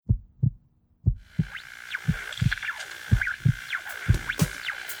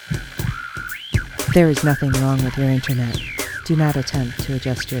There is nothing wrong with your internet. Do not attempt to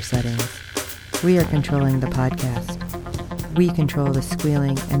adjust your settings. We are controlling the podcast. We control the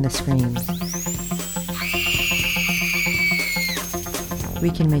squealing and the screams.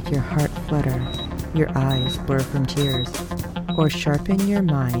 We can make your heart flutter, your eyes blur from tears, or sharpen your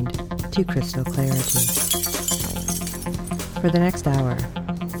mind to crystal clarity. For the next hour,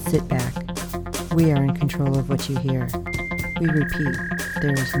 sit back. We are in control of what you hear. We repeat,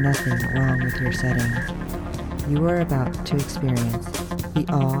 there is nothing wrong with your settings. You are about to experience the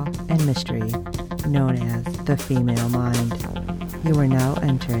awe and mystery known as the female mind. You are now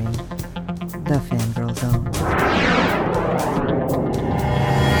entering the Fangirl Zone.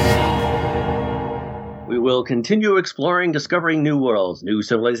 We will continue exploring, discovering new worlds, new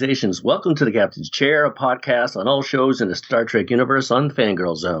civilizations. Welcome to the Captain's Chair, a podcast on all shows in the Star Trek universe on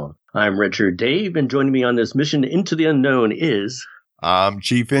Fangirl Zone. I'm Richard Dave, and joining me on this mission into the unknown is... I'm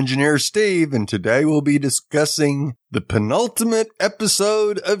Chief Engineer Steve, and today we'll be discussing the penultimate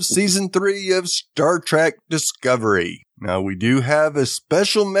episode of Season 3 of Star Trek Discovery. Now, we do have a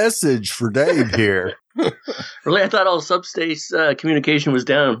special message for Dave here. Really? I thought all subspace communication was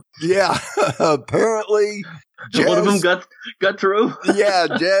down. Yeah, apparently... Jazz, one of them got through? Yeah,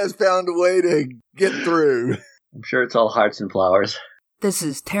 Jazz found a way to get through. I'm sure it's all hearts and flowers. This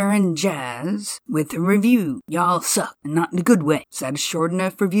is Terran Jazz with a review. Y'all suck, and not in a good way. Is that a short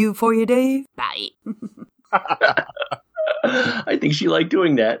enough review for you, Dave? Bye. I think she liked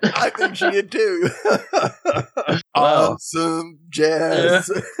doing that. I think she did too. Awesome, Jazz.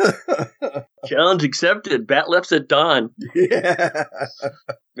 Challenge accepted. Bat left at dawn. Yeah.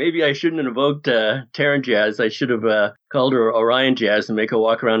 Maybe I shouldn't have invoked Terran Jazz. I should have called her Orion Jazz and make her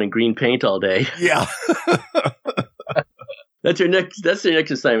walk around in green paint all day. Yeah. That's your next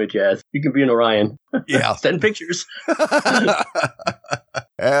assignment, Jazz. You can be an Orion. Yeah. Send pictures.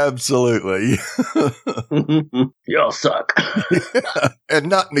 Absolutely. Y'all suck. And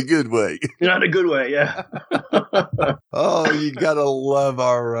not in a good way. Not in a good way, yeah. Oh, you gotta love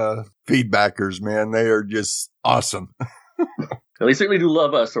our feedbackers, man. They are just awesome. Well, they certainly do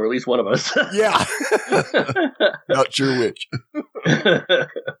love us, or at least one of us. Yeah. Not sure which.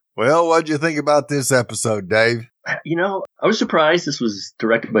 Well, what'd you think about this episode, Dave? You know, I was surprised this was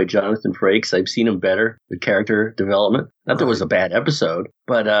directed by Jonathan Frakes. I've seen him better with character development. Not that it was a bad episode,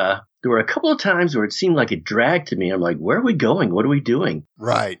 but there were a couple of times where it seemed like it dragged to me. I'm like, where are we going? What are we doing?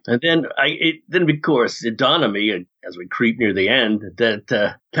 Right. And then, of course, it dawned on me as we creep near the end that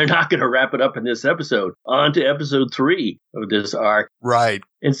they're not going to wrap it up in this episode. On to episode 3 of this arc. Right.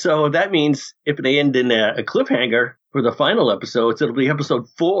 And so that means if they end in a cliffhanger for the final episodes, it'll be episode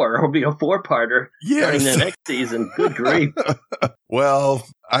 4. It'll be a 4-parter starting the next season. Good grief. Well,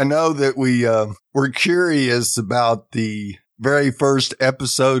 I know that we're curious about the very first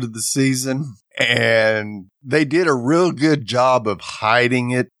episode of the season, and they did a real good job of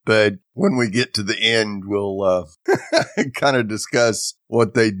hiding it. But when we get to the end, we'll kind of discuss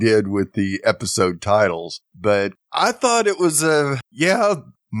what they did with the episode titles. But I thought it was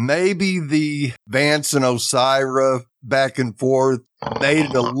maybe the Vance and Osira back and forth made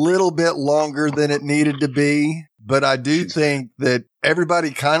it a little bit longer than it needed to be. But I do think that everybody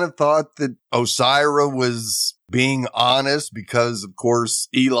kind of thought that Osira was being honest because, of course,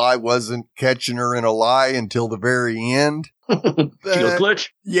 Eli wasn't catching her in a lie until the very end. She goes glitch.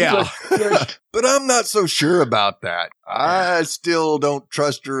 Yeah. But I'm not so sure about that. I still don't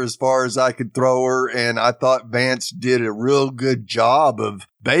trust her as far as I could throw her. And I thought Vance did a real good job of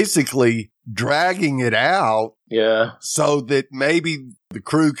basically dragging it out. Yeah. So that maybe the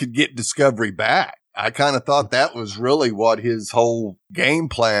crew could get Discovery back. I kind of thought that was really what his whole game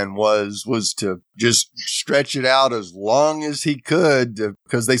plan was to just stretch it out as long as he could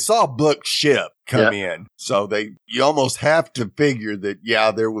because they saw Book's ship come in. So you almost have to figure that,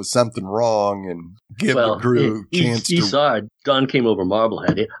 there was something wrong and give the crew a chance to. He saw it. Don came over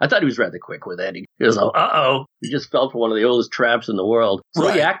Marblehead. I thought he was rather quick with it. He was like, he just fell for one of the oldest traps in the world.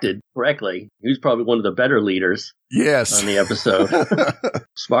 So He acted correctly. He was probably one of the better leaders. Yes. On the episode.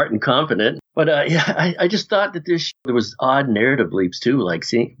 Smart and confident. But I just thought that there was odd narrative leaps too. Like,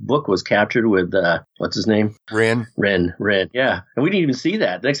 Book was captured with, what's his name? Ren. Yeah. And we didn't even see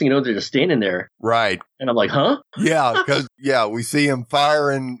that. The next thing you know, they're just standing there. Right. And I'm like, huh? Yeah, because, we see him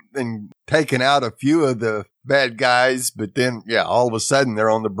firing and taking out a few of the bad guys. But then, all of a sudden they're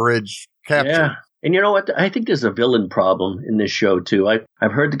on the bridge captured. Yeah. And you know what? I think there's a villain problem in this show, too.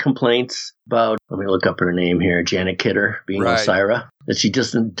 I've heard the complaints about, let me look up her name here, Janet Kidder being Osira. that she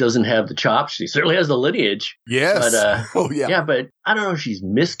just doesn't have the chops. She certainly has the lineage. Yes. But, yeah, but I don't know if she's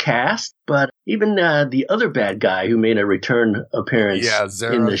miscast. But even the other bad guy who made a return appearance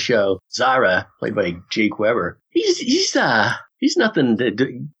in the show, Zara, played by Jake Weber, he's nothing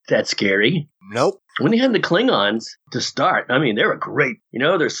that scary. Nope. When they had the Klingons to start, I mean, they were great.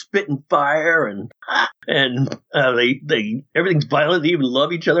 They're spitting fire and they everything's violent. They even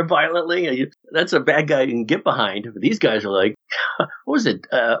love each other violently. That's a bad guy you can get behind. But these guys are like, what was it?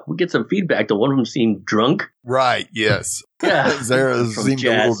 We get some feedback that one of them seemed drunk. Right. Yes. Yeah. Zara seemed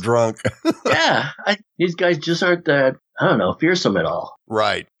a little drunk. Yeah. These guys just aren't that, I don't know, fearsome at all.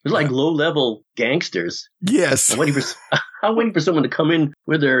 Right. They're like low-level gangsters. Yes. I'm waiting for someone to come in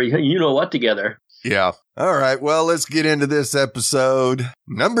with their you-know-what together. Yeah. All right. Well, let's get into this episode.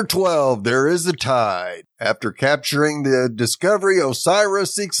 Number 12, There Is a Tide. After capturing the Discovery, Osyraa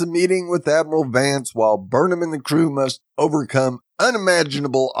seeks a meeting with Admiral Vance while Burnham and the crew must overcome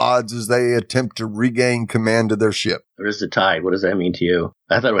unimaginable odds as they attempt to regain command of their ship. There is a tide. What does that mean to you?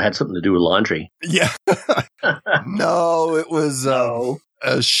 I thought it had something to do with laundry. Yeah. No, it was a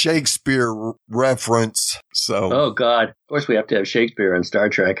Shakespeare reference. So. Oh, God. Of course we have to have Shakespeare on Star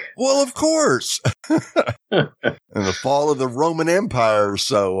Trek. Well, of course. And the fall of the Roman Empire.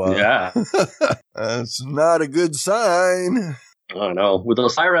 So, yeah. That's not a good sign. Oh, no. With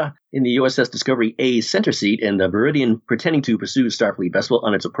Osyraa in the USS Discovery A center seat and the Viridian pretending to pursue Starfleet vessel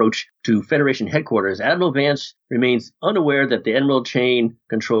on its approach to Federation headquarters, Admiral Vance remains unaware that the Emerald Chain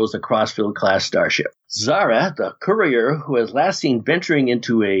controls the Crossfield-class starship. Zara, the courier who has last seen venturing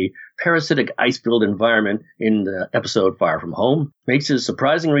into a parasitic ice-filled environment in the episode Far From Home, makes his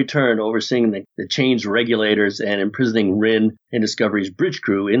surprising return overseeing the chain's regulators and imprisoning Rin and Discovery's bridge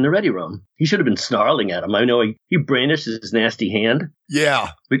crew in the ready room. He should have been snarling at him. I know he brandished his nasty hand.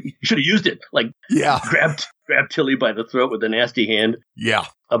 Yeah. But he should have used it. Grabbed Tilly by the throat with a nasty hand. Yeah.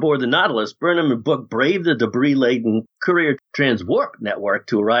 Aboard the Nautilus, Burnham and Book brave the debris-laden courier transwarp network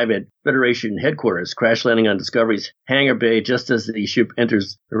to arrive at Federation headquarters, crash landing on Discovery's hangar bay just as the ship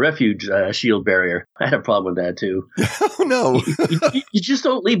enters the refuge shield barrier. I had a problem with that, too. Oh, no. you just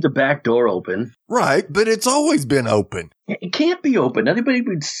don't leave the back door open. Right, but it's always been open. It can't be open. Everybody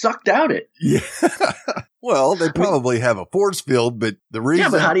would be sucked out it. Yeah. Well, they probably have a force field, but the reason...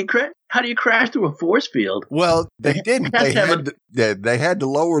 Yeah, but how do you crash through a force field? Well, they didn't. They had to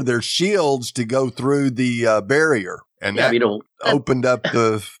lower their shields to go through the barrier. And opened up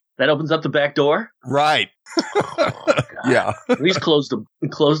the... That opens up the back door? Right. Yeah. At least close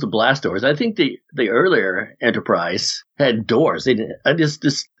the blast doors. I think the earlier Enterprise had doors. They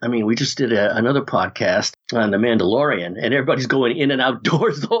didn't. We just did another podcast on The Mandalorian, and everybody's going in and out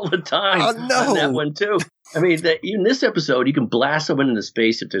doors all the time. Oh, no. On that one too. I mean, in this episode, you can blast someone into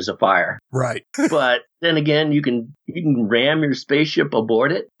space if there's a fire. Right. But then again, you can ram your spaceship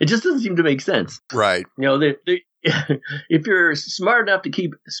aboard it. It just doesn't seem to make sense. Right. If you're smart enough to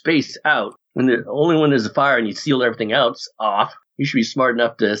keep space out, only when there's a fire and you seal everything else off, you should be smart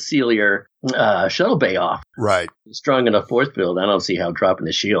enough to seal your shuttle bay off. Right. Strong enough force field. I don't see how dropping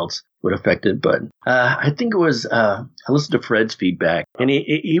the shields would affect it, but I think it was, I listened to Fred's feedback, and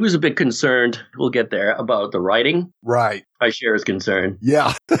he was a bit concerned, we'll get there, about the writing. Right. I share his concern.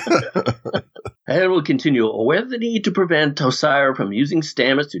 Yeah. And we'll continue. Aware of the need to prevent Osyraa from using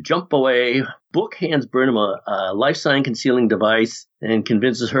Stamets to jump away, Book hands Burnham a life sign concealing device and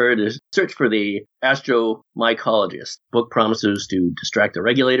convinces her to search for the astromycologist. Book promises to distract the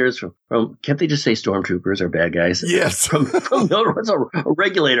regulators from can't they just say stormtroopers are bad guys? Yes. From what's a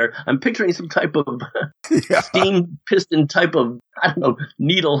regulator? I'm picturing some type of steam piston type of, I don't know,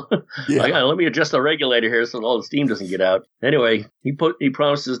 needle. Yeah. Let me adjust the regulator here so all the steam doesn't get out. Anyway, he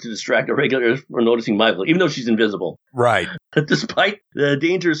promises to distract the regulators from noticing Michael, even though she's invisible. Right. Despite the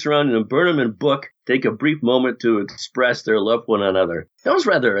dangers surrounding them, Burnham and Book take a brief moment to express their love for one another. That was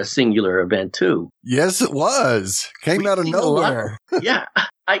rather a singular event, too. Yes, it was. Came out of nowhere. Yeah.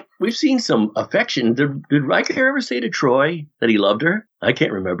 We've seen some affection. Did Riker ever say to Troy that he loved her? I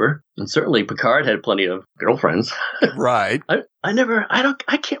can't remember. And certainly Picard had plenty of girlfriends. Right. I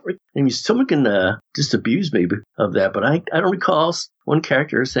can't. Someone can disabuse me of that, but I don't recall one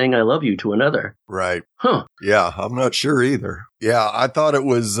character saying I love you to another. Right. Huh. Yeah, I'm not sure either. Yeah, I thought it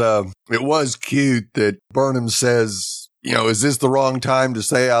was cute that Burnham says, is this the wrong time to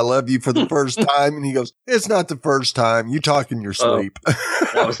say I love you for the first time? And he goes, it's not the first time. You talk in your sleep.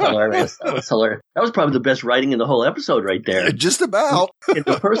 That was hilarious. That was probably the best writing in the whole episode right there. Just about. In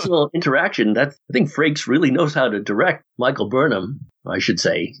the personal interaction, I think Frakes really knows how to direct Michael Burnham. I should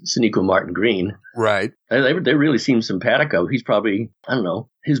say, Sonequa Martin Green. Right. They really seem simpatico. He's probably, I don't know,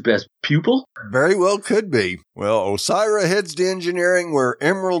 his best pupil? Very well could be. Well, Osyraa heads to engineering, where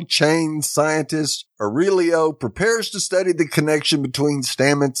Emerald Chain scientist Aurelio prepares to study the connection between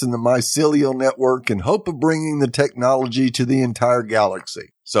Stamets and the mycelial network in hope of bringing the technology to the entire galaxy.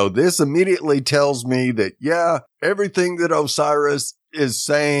 So this immediately tells me that, yeah, everything that Osyraa is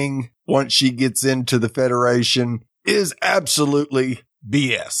saying once she gets into the Federation is absolutely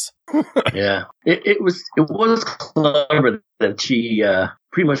BS. Yeah. It was clever that she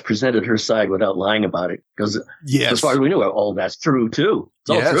pretty much presented her side without lying about it. Because yes, as far as we know, all that's true, too. It's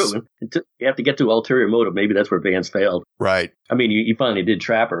all yes. true. You have to get to ulterior motive. Maybe that's where Vance failed. Right. I mean, you finally did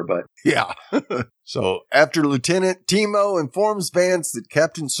trap her, but... Yeah. So after Lieutenant Timo informs Vance that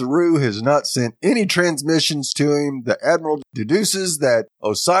Captain Saru has not sent any transmissions to him, the Admiral deduces that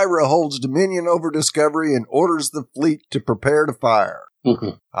Osyraa holds dominion over Discovery and orders the fleet to prepare to fire.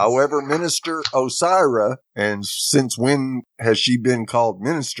 However, Minister Osyraa, and since when has she been called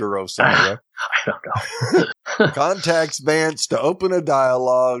Minister Osyraa? I don't know. Contacts Vance to open a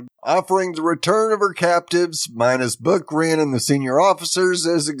dialogue, offering the return of her captives, minus Book, Wren, and the senior officers,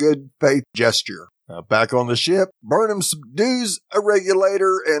 as a good faith gesture. Back on the ship, Burnham subdues a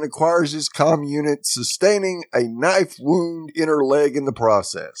regulator and acquires his comm unit, sustaining a knife wound in her leg in the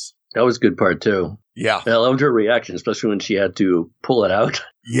process. That was a good part, too. Yeah. I loved her reaction, especially when she had to pull it out.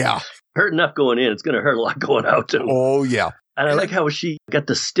 Yeah. Hurt enough going in. It's going to hurt a lot going out, too. Oh, yeah. And I like how she got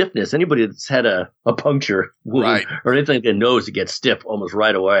the stiffness. Anybody that's had a puncture wound or anything that knows it gets stiff almost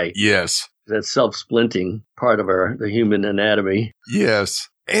right away. Yes. That self-splinting part of the human anatomy. Yes.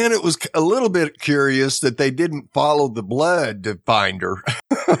 And it was a little bit curious that they didn't follow the blood to find her.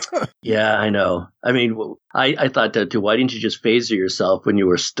 Yeah, I know. I mean, I thought that too. Why didn't you just phaser yourself when you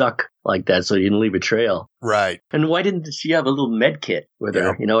were stuck like that so you didn't leave a trail? Right. And why didn't she have a little med kit with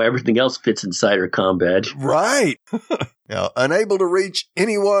her? You know, everything else fits inside her comm badge. Right. Now, unable to reach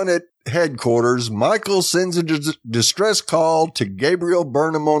anyone at headquarters, Michael sends a distress call to Gabriel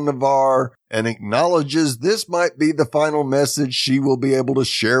Burnham on Navarre and acknowledges this might be the final message she will be able to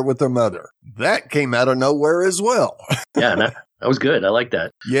share with her mother. That came out of nowhere as well. Yeah, that was good. I like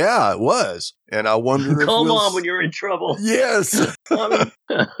that. Yeah, it was. And I wonder if call Mom when you're in trouble. Yes.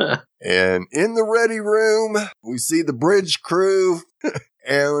 And in the ready room, we see the bridge crew.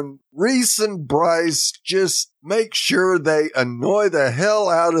 And Reese and Bryce just make sure they annoy the hell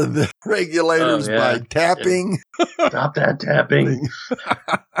out of the regulators by tapping. Stop that tapping.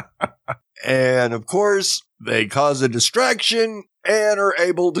 And of course, they cause a distraction and are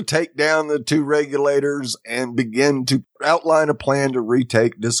able to take down the two regulators and begin to outline a plan to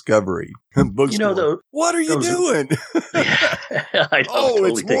retake Discovery. Book's what are you doing?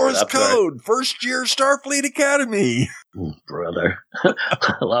 It's Morse code. First year Starfleet Academy. Brother.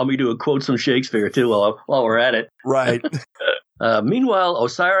 Allow me to quote some Shakespeare, too, while we're at it. Right. Meanwhile,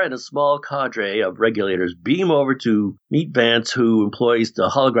 Osyraa and a small cadre of regulators beam over to meet Vance, who employs the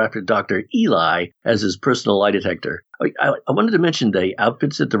holographic Dr. Eli as his personal lie detector. I wanted to mention the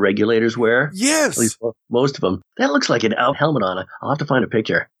outfits that the regulators wear. Yes. At least most of them. That looks like an helmet on it. I'll have to find a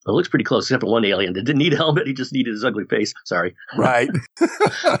picture. It looks pretty close, except for one alien that didn't need a helmet. He just needed his ugly face. Sorry. Right.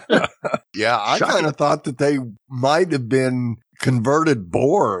 Yeah, I kind of thought that they might have been converted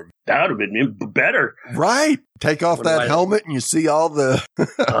Borg. That would have been better. Right. Take off that helmet and you see all the that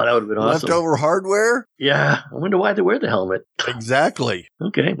would have been awesome. Leftover hardware. Yeah. I wonder why they wear the helmet. Exactly.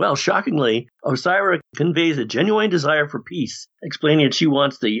 Okay. Well, shockingly, Osyraa conveys a genuine desire for peace, explaining that she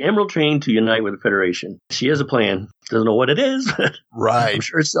wants the Emerald Chain to unite with the Federation. She has a plan. Doesn't know what it is, but right. I'm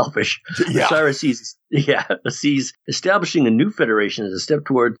sure it's selfish. Yeah. Osyraa sees establishing a new Federation as a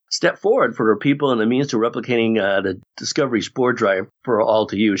step forward for her people and the means to replicating the Discovery spore drive for all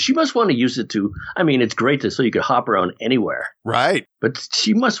to use. She must want to use it to, it's great so you could hop around anywhere. Right. But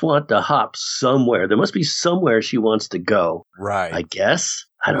she must want to hop somewhere. There must be somewhere she wants to go. Right. I guess.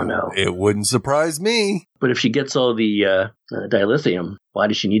 I don't know. It wouldn't surprise me. But if she gets all the dilithium, why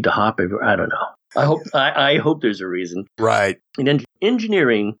does she need to hop everywhere? I don't know. I hope there's a reason. Right. In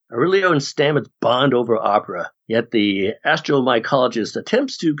engineering, Aurelio and Stamets bond over opera, yet the astromycologist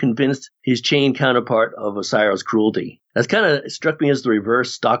attempts to convince his chain counterpart of Osyraa's cruelty. That's kind of struck me as the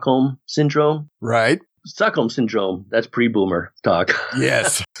reverse Stockholm Syndrome. Right. Stockholm Syndrome, that's pre-boomer talk.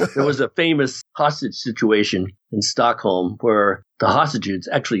 Yes. There was a famous hostage situation in Stockholm where the hostages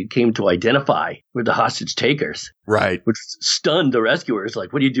actually came to identify with the hostage takers. Right. Which stunned the rescuers.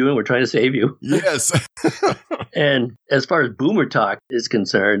 Like, what are you doing? We're trying to save you. Yes. And as far as boomer talk is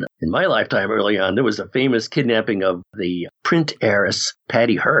concerned, in my lifetime early on, there was a famous kidnapping of the print heiress,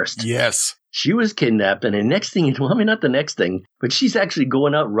 Patty Hearst. Yes. she was kidnapped, and the next thing, well, I mean, not the next thing, but she's actually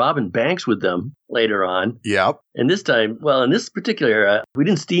going out robbing banks with them later on. Yep. And this time, well, in this particular era, we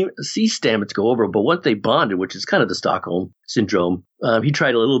didn't see Stamets go over, but once they bonded, which is kind of the Stockholm syndrome, he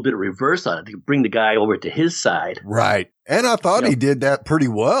tried a little bit of reverse on it to bring the guy over to his side. Right. And I thought he did that pretty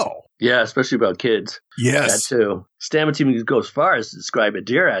well. Yeah, especially about kids. Yes. That too. Stamets even goes as far as to describe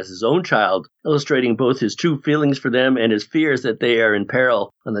Adira as his own child, illustrating both his true feelings for them and his fears that they are in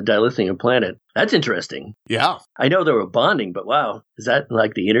peril on the Dilithium planet. That's interesting. Yeah. I know they were bonding, but wow. Is that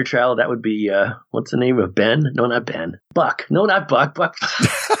like the inner child? That would be, what's the name of Ben? No, not Ben. Buck. No, not Buck. Buck.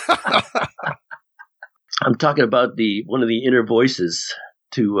 I'm talking about one of the inner voices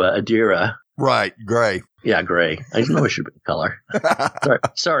to Adira. Right. Gray. Yeah, Gray. I know it should be color.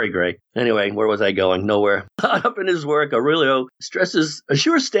 Sorry, Gray. Anyway, where was I going? Nowhere. Caught up in his work, Aurelio assures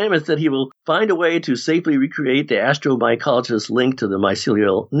Stamets that he will find a way to safely recreate the astromycologist's link to the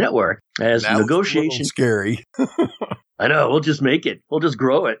mycelial network. As negotiations. Scary. I know. We'll just make it. We'll just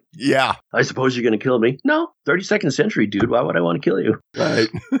grow it. Yeah. I suppose you're going to kill me. No, 32nd century, dude. Why would I want to kill you? Right.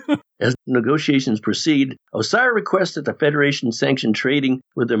 As negotiations proceed, Osira requests that the Federation sanction trading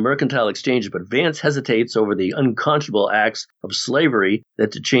with the mercantile exchange, but Vance hesitates over the unconscionable acts of slavery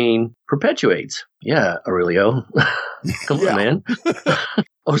that the chain perpetuates. Yeah, Aurelio. Come on, man.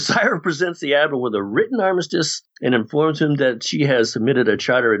 Osira presents the Admiral with a written armistice and informs him that she has submitted a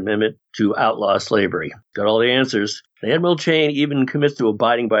charter amendment to outlaw slavery. Got all the answers. The Admiral Chain even commits to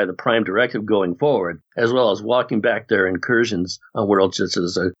abiding by the Prime Directive going forward, as well as walking back their incursions on worlds just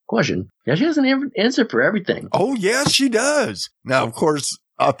as a question. Yeah, she has an answer for everything. Oh, yes, she does. Now, of course,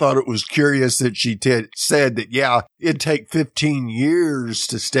 I thought it was curious that she said that, yeah, it'd take 15 years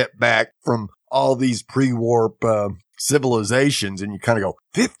to step back from all these pre-warp civilizations, and you kind of go,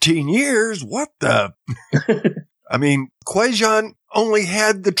 15 years? What the? I mean, Quajon only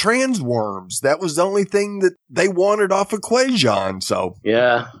had the transworms. That was the only thing that they wanted off of Quajon. So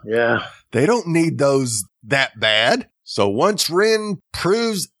yeah. They don't need those that bad. So once Ren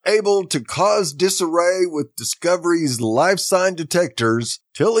proves able to cause disarray with Discovery's life sign detectors,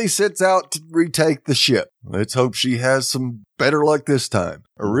 Tilly sets out to retake the ship. Let's hope she has some better luck this time.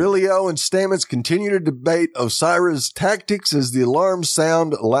 Aurelio and Stamets continue to debate Osira's tactics as the alarms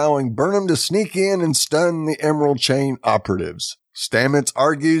sound, allowing Burnham to sneak in and stun the Emerald Chain operatives. Stamets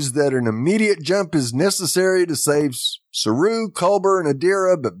argues that an immediate jump is necessary to save Saru, Culber, and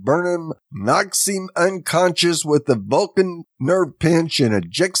Adira, but Burnham knocks him unconscious with a Vulcan nerve pinch and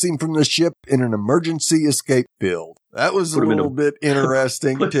ejects him from the ship in an emergency escape field. That was a little bit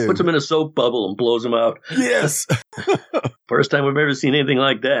interesting, too. Puts him in a soap bubble and blows him out. Yes. First time we've ever seen anything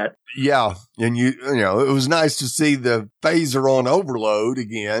like that. Yeah. And you know, it was nice to see the phaser on overload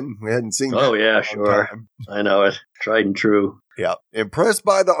again. We hadn't seen that. Oh, yeah, sure. Time. I know it. Tried and true. Yeah. Impressed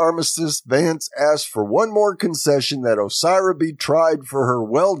by the armistice, Vance asked for one more concession, that Osira be tried for her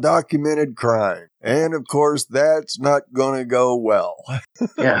well-documented crime. And, of course, that's not going to go well.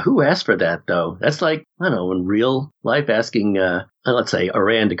 Yeah, who asked for that, though? That's like, I don't know, in real life asking, let's say,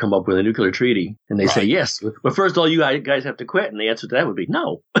 Iran to come up with a nuclear treaty. And they say, yes, but first all you guys have to quit. And the answer to that would be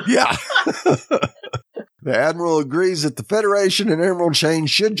no. Yeah. The Admiral agrees that the Federation and Emerald Chain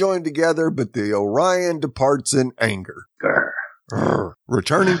should join together, but the Orion departs in anger. Grr.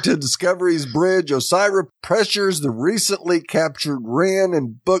 Returning to Discovery's bridge, Osira pressures the recently captured Ren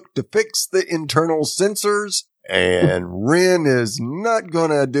and Book to fix the internal sensors, and Ren is not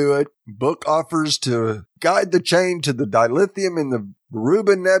gonna do it. Book offers to guide the chain to the dilithium in the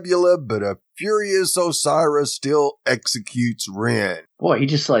Veruba Nebula, but a furious Osira still executes Ren. Boy, he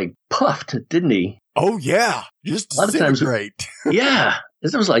just like puffed, didn't he? Oh yeah, just disintegrate. Yeah,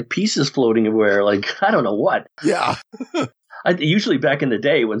 there was like pieces floating everywhere, like I don't know what. Yeah. Usually back in the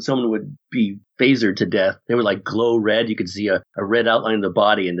day when someone would be phasered to death, they would like glow red. You could see a red outline of the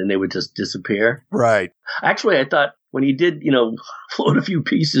body and then they would just disappear. Right. Actually, I thought when he did, float a few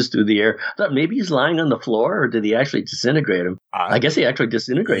pieces through the air, I thought maybe he's lying on the floor, or did he actually disintegrate him? I guess he actually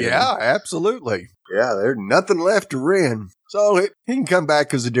disintegrated him. Yeah, absolutely. Yeah, there's nothing left to Ren. So he can come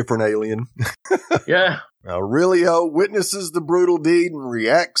back as a different alien. Yeah. Aurelio witnesses the brutal deed and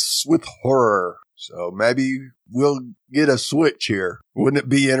reacts with horror. So maybe we'll get a switch here. Wouldn't it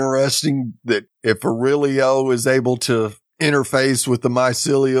be interesting that if Aurelio is able to interface with the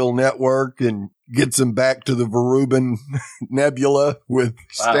mycelial network and gets him back to the Veruban Nebula with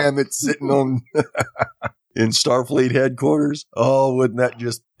Stamets sitting on in Starfleet headquarters. Oh, wouldn't that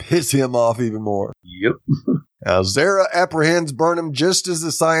just piss him off even more? Yep. Now, Zara apprehends Burnham just as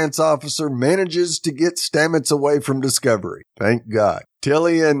the science officer manages to get Stamets away from Discovery. Thank God.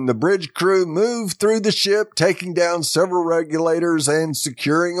 Tilly and the bridge crew move through the ship, taking down several regulators and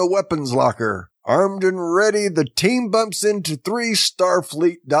securing a weapons locker. Armed and ready, the team bumps into 3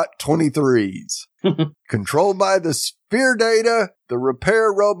 Starfleet .23s. Controlled by the sphere data, the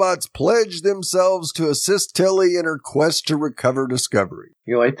repair robots pledge themselves to assist Tilly in her quest to recover Discovery.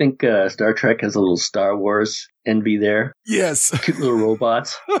 You know, I think Star Trek has a little Star Wars envy there. Yes. Cute little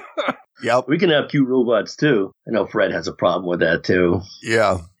robots. Yep. We can have cute robots, too. I know Fred has a problem with that, too.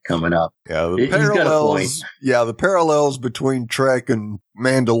 Yeah. Coming up. Yeah, He's got a point. The parallels between Trek and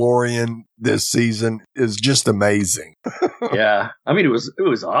Mandalorian this season is just amazing. Yeah. I mean, it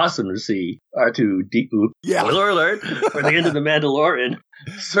was awesome to see R2-D2. Yeah. Spoiler alert for the end of the Mandalorian.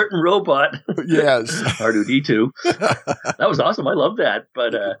 Certain robot. Yes. R2-D2. That was awesome. I love that.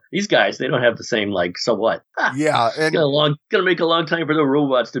 But these guys, they don't have the same, like, so what? Yeah. And gonna make a long time for the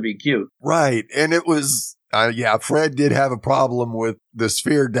robots to be cute. Right. And it was, Fred did have a problem with the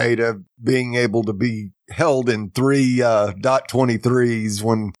sphere data being able to be held in 3 .23s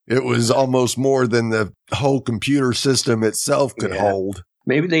when it was almost more than the whole computer system itself could hold.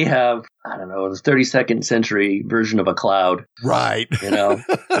 Maybe they have, I don't know, the 32nd century version of a cloud. Right. You know,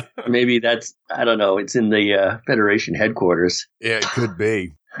 maybe that's, I don't know, it's in the Federation headquarters. Yeah, it could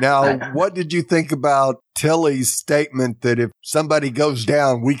be. Now, what did you think about Tilly's statement that if somebody goes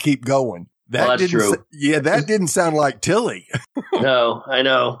down, we keep going? That's true. That didn't sound like Tilly. No, I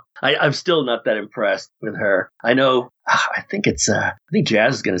know. I'm still not that impressed with her. I know. I think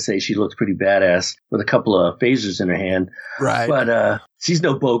Jazz is going to say she looks pretty badass with a couple of phasers in her hand. Right. But she's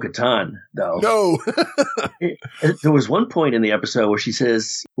no Bo-Katan, though. No. There was one point in the episode where she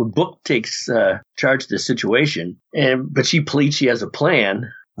says, when Book takes charge of the situation, but she pleads she has a plan.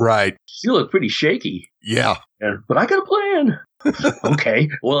 Right. She looked pretty shaky. Yeah. But I got a plan. Okay.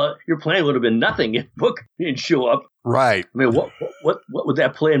 Well, your plan would have been nothing if Book didn't show up. Right. I mean, what would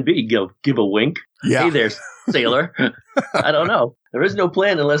that plan be? Give a wink? Yeah. Hey there, sailor. I don't know. There is no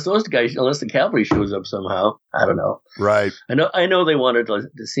plan unless the cavalry shows up somehow. I don't know. Right. I know they wanted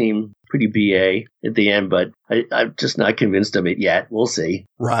to seem pretty BA at the end, but I'm just not convinced of it yet. We'll see.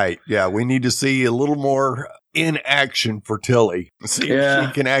 Right. Yeah. We need to see a little more in action for Tilly. See if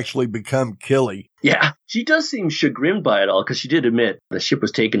she can actually become Killy. Yeah. She does seem chagrined by it all because she did admit the ship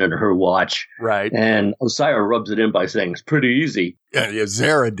was taken under her watch. Right. And Osira rubs it in by saying it's pretty easy. Yeah,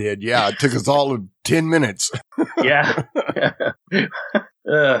 Zara did. Yeah. It took us all 10 minutes. Yeah. Would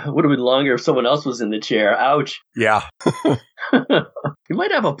have been longer if someone else was in the chair. Ouch. Yeah. You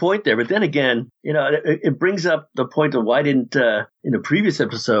might have a point there, but then again, you know, it brings up the point of why didn't, in the previous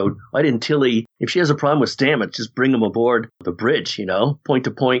episode, why didn't Tilly, if she has a problem with Stamets, just bring him aboard the bridge, you know,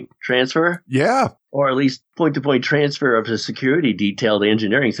 point-to-point transfer? Yeah. Or at least point-to-point transfer of the security detail to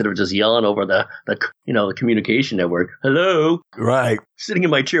engineering instead of just yelling over the communication network. Hello? Right. Sitting in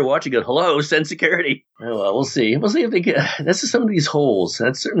my chair watching it. Hello, send security. Oh, well, we'll see. We'll see if they get... This is some of these holes.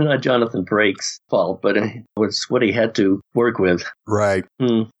 That's certainly not Jonathan Frakes' fault, but it's what he had to work with. Right.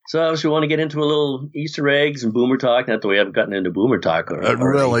 So we want to get into a little Easter eggs and Boomer Talk. Not that we haven't gotten into Boomer Talk already.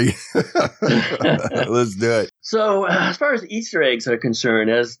 Really? Let's do it. So as far as Easter eggs are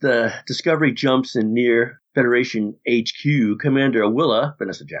concerned, as the Discovery jumps in near Federation HQ, Commander Willa,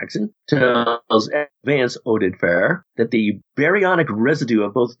 Vanessa Jackson, tells Vance Oded Farr that the baryonic residue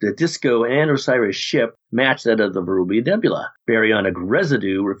of both the Disco and Osiris ship match that of the Verubia Nebula. Baryonic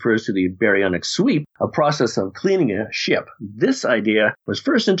residue refers to the baryonic sweep, a process of cleaning a ship. This idea was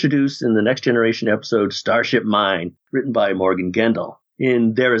first introduced in the Next Generation episode Starship Mine, written by Morgan Gendel.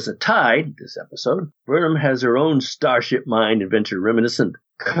 In There Is a Tide, this episode, Burnham has her own Starship Mine adventure reminiscent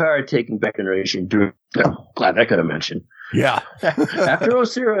card-taking back generation. Glad that got a mention. Yeah. After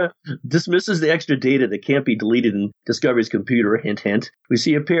Osira dismisses the extra data that can't be deleted in Discovery's computer, hint, hint, we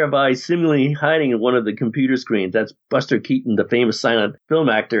see a pair of eyes seemingly hiding in one of the computer screens. That's Buster Keaton, the famous silent film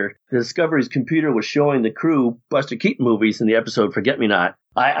actor. The Discovery's computer was showing the crew Buster Keaton movies in the episode Forget Me Not.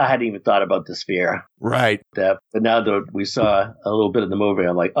 I hadn't even thought about the sphere. Right. But now that we saw a little bit of the movie,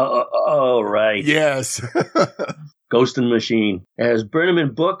 I'm like, oh, right. Yes. Ghost in the Machine. As Burnham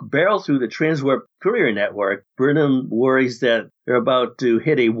and Book barrel through the Transwarp Courier Network, Burnham worries that they're about to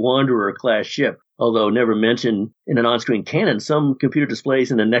hit a Wanderer-class ship. Although never mentioned in an on-screen canon, some computer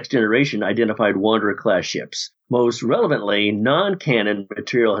displays in the Next Generation identified Wanderer-class ships. Most relevantly, non-canon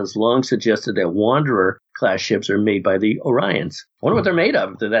material has long suggested that Wanderer class ships are made by the Orions. I wonder what they're made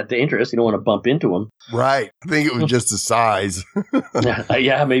of. They're that dangerous. You don't want to bump into them. Right. I think it was just the size.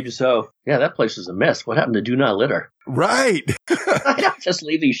 Yeah, maybe so. Yeah, that place is a mess. What happened to Do Not Litter? Right. Just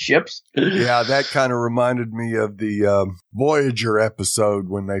leave these ships. Yeah, that kind of reminded me of the Voyager episode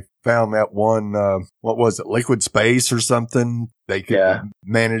when they found that one, what was it, Liquid Space or something? They could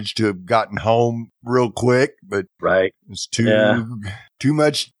manage to have gotten home real quick, but it's too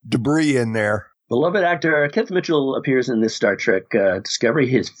much debris in there. Beloved actor Kenneth Mitchell appears in this Star Trek Discovery,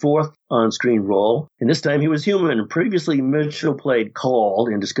 his fourth on-screen role. And this time he was human. Previously, Mitchell played Cole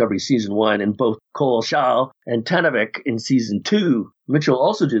in Discovery Season 1 and both Cole Shal and Tanavik in Season 2. Mitchell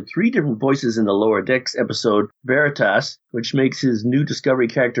also did 3 different voices in the Lower Decks episode Veritas, which makes his new Discovery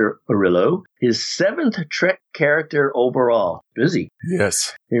character Arillo his 7th Trek character overall. Busy.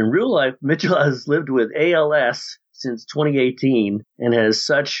 Yes. In real life, Mitchell has lived with ALS since 2018 and as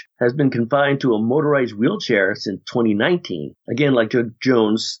such has been confined to a motorized wheelchair since 2019. Again, like Doug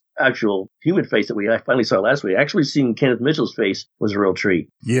Jones' actual human face that I finally saw last week, actually seeing Kenneth Mitchell's face was a real treat.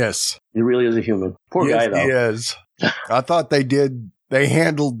 Yes. He really is a human. Poor guy, though. He is. I thought they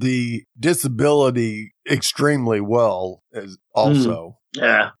handled the disability extremely well also.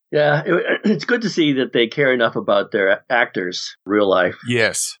 Yeah. It's good to see that they care enough about their actors' real life.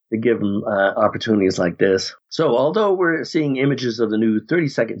 Yes. To give them opportunities like this. So, although we're seeing images of the new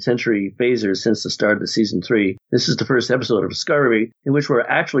 32nd century phasers since the start of the season 3, this is the first episode of Discovery in which we're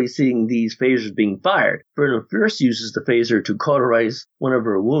actually seeing these phasers being fired. Burnham first uses the phaser to cauterize one of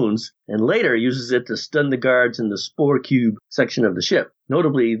her wounds, and later uses it to stun the guards in the spore cube section of the ship.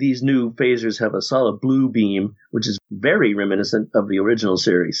 Notably, these new phasers have a solid blue beam, which is very reminiscent of the original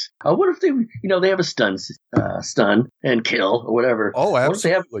series. I wonder if they have a stun and kill or whatever. Oh,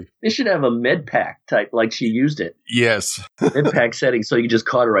 absolutely. They should have a med pack type like she used it. Yes. Med pack setting so you just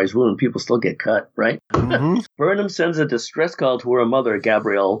cauterize wound. People still get cut, right? Mm-hmm. Burnham sends a distress call to her mother,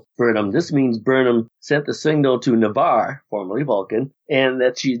 Gabrielle Burnham. This means Burnham sent the signal to Navarre, formerly Vulcan, and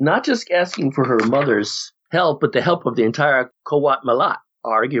that she's not just asking for her mother's help, but the help of the entire Qowat Milat.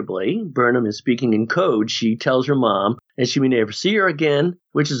 Arguably, Burnham is speaking in code. She tells her mom, and she may never see her again,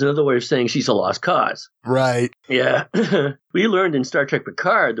 which is another way of saying she's a lost cause. Right. Yeah. We learned in Star Trek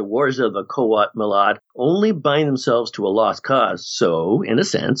Picard the wars of the Qowat Milat only bind themselves to a lost cause. So, in a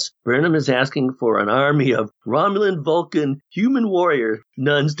sense, Burnham is asking for an army of Romulan, Vulcan, human warrior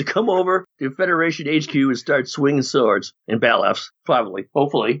nuns to come over to Federation HQ and start swinging swords and Balefs, probably,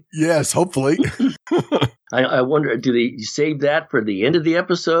 hopefully. Yes, hopefully. I wonder, do they save that for the end of the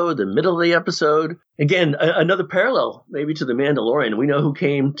episode, the middle of the episode? Again, another parallel maybe to The Mandalorian. We know who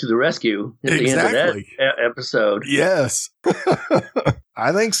came to the rescue at the end of that episode. Yes.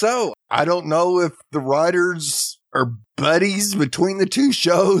 I think so. I don't know if the writers are buddies between the two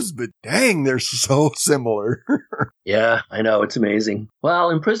shows, but dang, they're so similar. Yeah, I know. It's amazing. Well,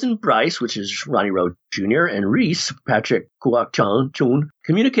 imprisoned Bryce, which is Ronnie Rowe Jr., and Reese, Patrick Kwok-Chun,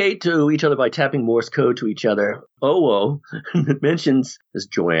 communicate to each other by tapping Morse code to each other. mentions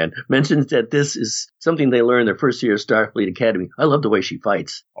that this is something they learned their first year of Starfleet Academy. I love the way she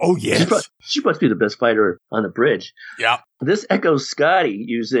fights. Oh, yes. She must be the best fighter on the bridge. Yeah. This echoes Scotty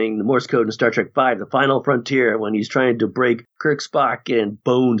using the Morse code in Star Trek V, The Final Frontier, when he's trying to break Kirk, Spock, and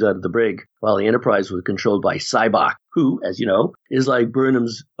Bones out of the brig, while the Enterprise was controlled by Sybok, who, as you know, is like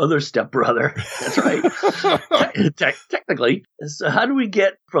Burnham's other stepbrother. That's right. Technically. So how do we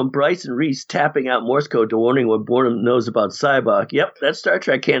get from Bryce and Reese tapping out Morse code to wondering what Burnham knows about Sybok? Yep, that's Star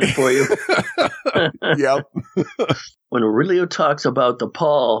Trek canon for you. Yep. When Aurelio talks about the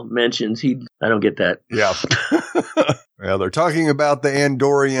Paul mentions, I don't get that. Yeah. Well, they're talking about the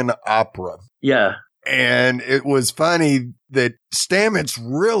Andorian opera. Yeah. And it was funny that Stamets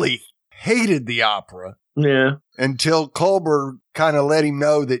really hated the opera. Yeah. Until Culber kind of let him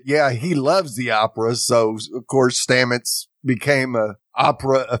know that, yeah, he loves the opera. So, of course, Stamets became a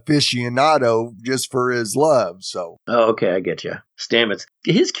opera aficionado just for his love. So. Oh, okay. I get you. Stamets.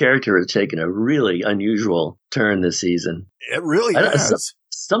 His character has taken a really unusual turn this season. It really has.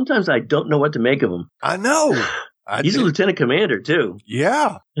 Sometimes I don't know what to make of him. I know. He's a lieutenant commander, too.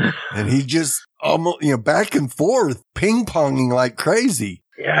 Yeah. And he just almost, back and forth, ping-ponging like crazy.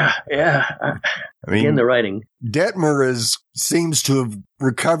 Yeah. I mean, in the writing. Detmer seems to have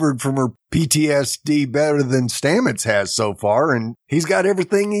recovered from her PTSD better than Stamets has so far, and he's got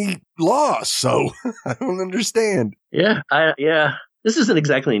everything he lost, so I don't understand. Yeah. This isn't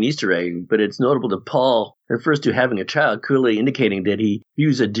exactly an Easter egg, but it's notable that Paul refers to having a child, clearly indicating that he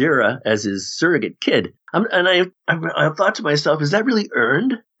views Adira as his surrogate kid. And I thought to myself, is that really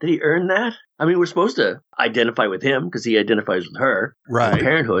earned? Did he earn that? I mean, we're supposed to identify with him because he identifies with her. Right. In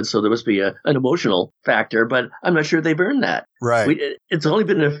Parenthood, so there must be an emotional factor, but I'm not sure they've earned that. Right. It's only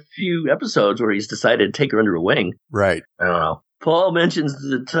been a few episodes where he's decided to take her under a wing. Right. I don't know. Paul mentions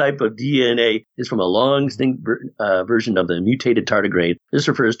the type of DNA is from a long extinct version of the mutated tardigrade. This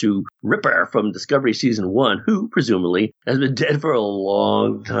refers to Ripper from Discovery Season 1, who, presumably, has been dead for a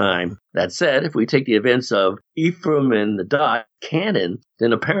long time. That said, if we take the events of Ephraim and the Dot canon,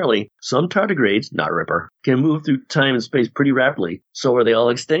 then apparently some tardigrades, not Ripper, can move through time and space pretty rapidly. So are they all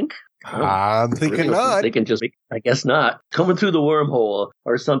extinct? I'm thinking not. They can just, I guess not. Coming through the wormhole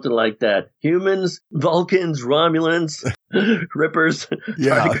or something like that. Humans, Vulcans, Romulans, Rippers,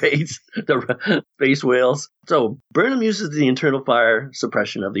 tardigrades, the space whales. So Burnham uses the internal fire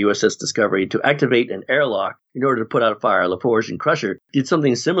suppression of the USS Discovery to activate an airlock in order to put out a fire. LaForge and Crusher did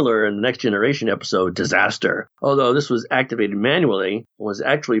something similar in the Next Generation episode, Disaster. Although this was activated manually, was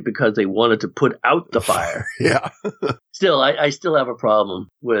actually because they wanted to put out the fire. Yeah. Still, I still have a problem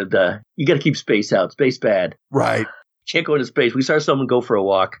with, you got to keep space out. Space bad. Right. Can't go into space. We saw someone go for a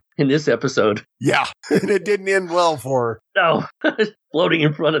walk in this episode. Yeah. And it didn't end well for her. No. Floating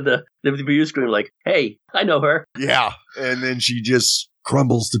in front of the view screen like, hey, I know her. Yeah. And then she just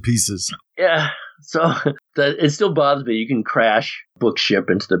crumbles to pieces. Yeah. So it still bothers me. You can crash book ship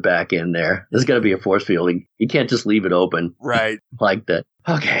into the back end there. There's got to be a force field. You can't just leave it open. Right. Like that.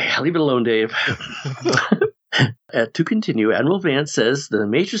 Okay. Leave it alone, Dave. To continue, Admiral Vance says the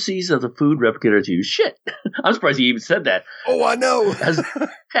matrices of the food replicators use shit. I'm surprised he even said that. Oh, I know.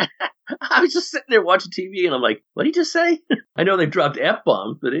 I was just sitting there watching TV and I'm like, what did he just say? I know they've dropped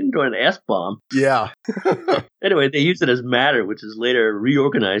F-bombs, but they didn't throw an S-bomb. Yeah. Anyway, they use it as matter, which is later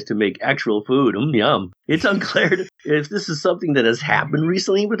reorganized to make actual food. Yum. It's unclear if this is something that has happened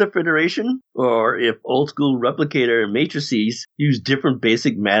recently with the Federation, or if old school replicator and matrices use different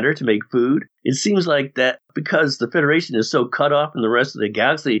basic matter to make food. It seems like that because the Federation is so cut off from the rest of the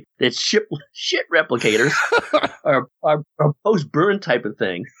galaxy that shit replicators are post-burn type of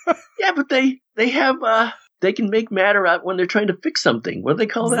thing. Yeah, but they have they can make matter out when they're trying to fix something. What do they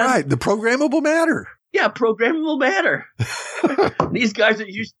call that? Right, the programmable matter. Yeah, programmable matter. These guys are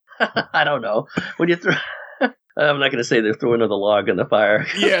used. I don't know. When you throw, I'm not going to say they're throwing another log in the fire.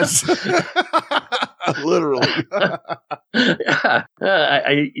 Yes. Literally. I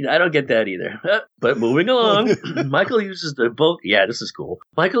don't get that either. But moving along, Michael uses the Vulcan. Yeah, this is cool.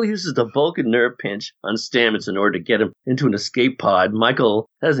 Michael uses the Vulcan nerve pinch on Stamets in order to get him into an escape pod. Michael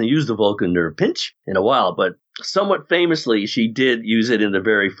hasn't used the Vulcan nerve pinch in a while, but somewhat famously, she did use it in the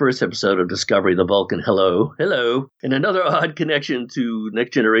very first episode of Discovery, the Vulcan Hello. And another odd connection to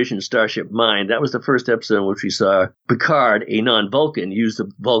Next Generation Starship Mine. That was the first episode in which we saw Picard, a non-Vulcan, use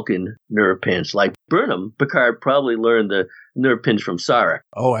the Vulcan nerve pinch. Like Burnham, Picard probably learned the nerve pinch from Sarek.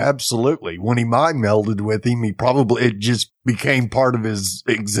 Oh, absolutely. When he mind melded with him, it just became part of his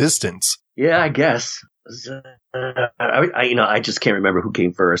existence. Yeah, I guess. I just can't remember who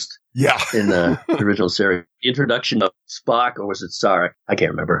came first. Yeah. In the original series. The introduction of Spock, or was it Sarek? I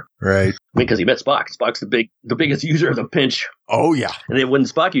can't remember. Right. I mean, because he met Spock. Spock's the biggest user of the pinch. Oh, yeah. And then when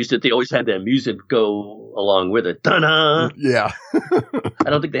Spock used it, they always had that music go along with it. Ta-da! Yeah. I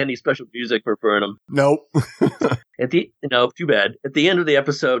don't think they had any special music for Burnham. Nope. Too bad. At the end of the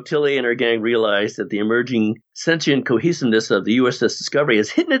episode, Tilly and her gang realize that the emerging sentient cohesiveness of the USS Discovery has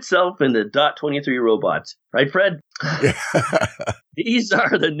hidden itself in the Dot 23 robots. Right, Fred? Yeah. These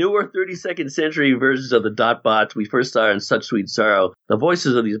are the newer 32nd century versions of the Dot bots we first saw in Such Sweet Sorrow. The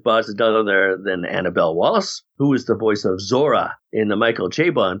voices of these bots are none other than Annabelle Wallace, who is the voice of Zora in the Michael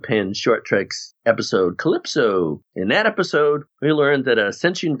Chabon penned Short Trek's episode Calypso. In that episode, we learned that a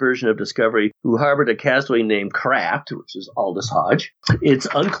sentient version of Discovery who harbored a castaway named Kraft, which is Aldous Hodge. It's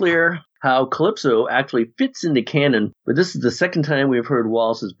unclear how Calypso actually fits into canon, but this is the second time we've heard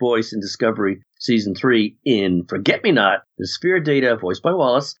Wallace's voice in Discovery Season 3 in Forget Me Not. The Sphere Data, voiced by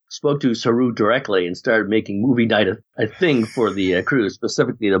Wallace, spoke to Saru directly and started making movie night a thing for the crew,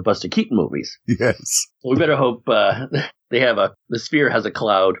 specifically the Buster Keaton movies. Yes. We better hope they have the Sphere has a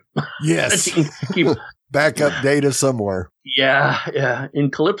cloud. Yes. Keep backup data somewhere. Yeah. In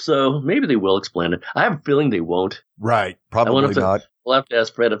Calypso, maybe they will explain it. I have a feeling they won't. Right. Probably not. We'll have to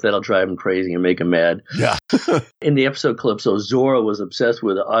ask Fred if that'll drive him crazy and make him mad. Yeah. In the episode Calypso, Zora was obsessed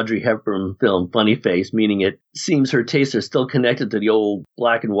with the Audrey Hepburn film Funny Face, meaning it seems her tastes are still connected to the old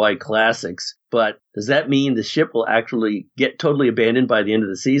black and white classics. But does that mean the ship will actually get totally abandoned by the end of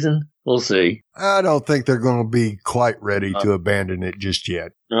the season? We'll see. I don't think they're going to be quite ready to abandon it just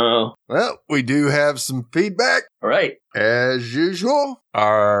yet. Oh. Well, we do have some feedback. All right. As usual,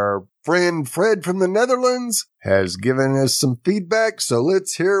 our friend Fred from the Netherlands has given us some feedback, so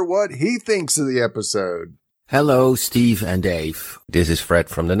let's hear what he thinks of the episode. Hello, Steve and Dave. This is Fred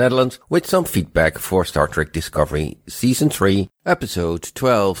from the Netherlands with some feedback for Star Trek Discovery Season 3, Episode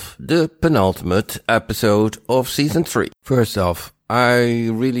 12, the penultimate episode of Season 3. First off, I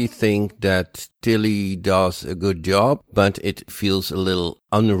really think that Tilly does a good job, but it feels a little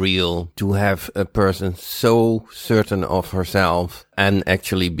unreal to have a person so certain of herself and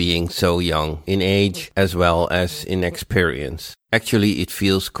actually being so young in age as well as in experience. Actually, it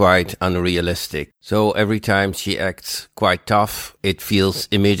feels quite unrealistic. So every time she acts quite tough, it feels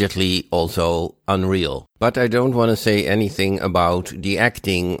immediately also unreal. But I don't want to say anything about the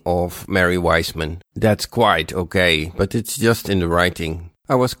acting of Mary Wiseman. That's quite okay, but it's just in the writing.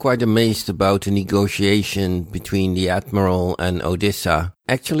 I was quite amazed about the negotiation between the Admiral and Odessa.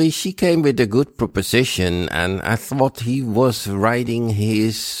 Actually, she came with a good proposition, and I thought he was riding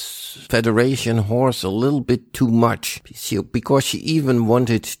his Federation horse a little bit too much, because she even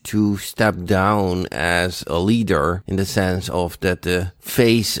wanted to step down as a leader, in the sense of that the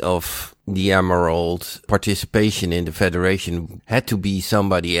face of the Emerald's participation in the Federation had to be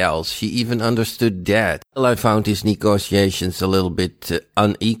somebody else. She even understood that. Well, I found these negotiations a little bit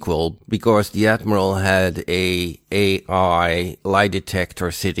unequal, because the Admiral had a AI lie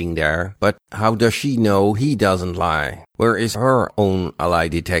detector sitting there, but how does she know he doesn't lie? Where is her own lie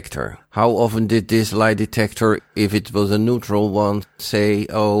detector? How often did this lie detector, if it was a neutral one, say,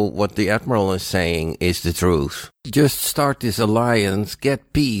 oh, what the Admiral is saying is the truth? Just start this alliance,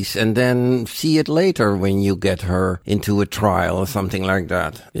 get peace, and then see it later when you get her into a trial or something like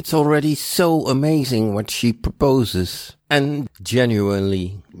that. It's already so amazing what she proposes. And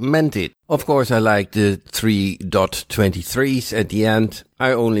genuinely meant it. Of course, I like the 3.23s at the end.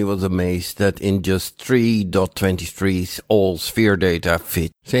 I only was amazed that in just 3.23s all sphere data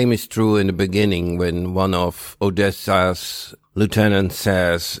fit. Same is true in the beginning when one of Odessa's lieutenants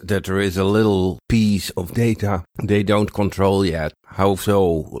says that there is a little piece of data they don't control yet. How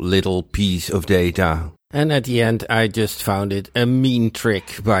so, little piece of data? And at the end, I just found it a mean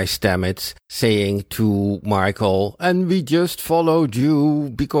trick by Stamets saying to Michael, and we just followed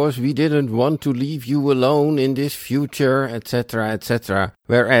you because we didn't want to leave you alone in this future, etc., etc.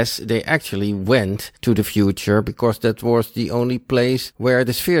 Whereas they actually went to the future because that was the only place where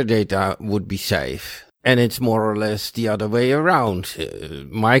the sphere data would be safe. And it's more or less the other way around.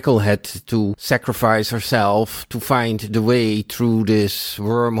 Michael had to sacrifice herself to find the way through this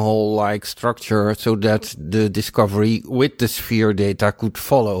wormhole-like structure so that the Discovery with the sphere data could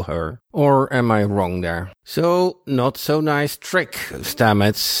follow her. Or am I wrong there? So, not so nice trick,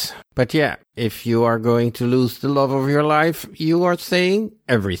 Stamets. But yeah, if you are going to lose the love of your life, you are saying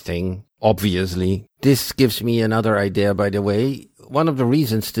everything, obviously. This gives me another idea, by the way. One of the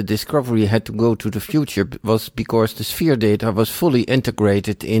reasons the Discovery had to go to the future was because the sphere data was fully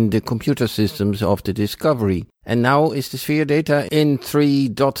integrated in the computer systems of the Discovery. And now is the sphere data in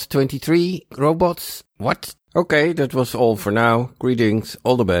 3.23 robots? What? Okay, that was all for now. Greetings,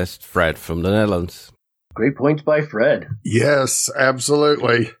 all the best, Fred from the Netherlands. Great points by Fred. Yes,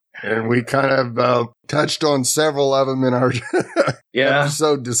 absolutely. And we kind of touched on several of them in our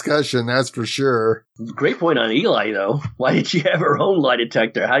episode discussion, that's for sure. Great point on Eli, though. Why did she have her own lie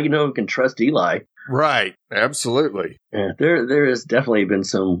detector? How do you know we can trust Eli? Right, absolutely. Yeah, there has definitely been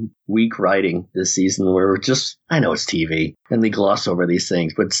some weak writing this season where we're just, I know it's TV, and they gloss over these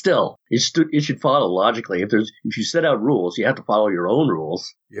things, but still, it should follow logically. If you set out rules, you have to follow your own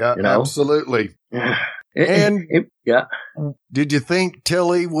rules. Yeah, you know? Absolutely. Did you think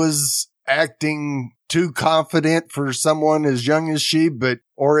Tilly was acting too confident for someone as young as she,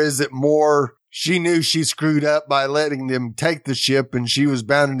 or is it more she knew she screwed up by letting them take the ship and she was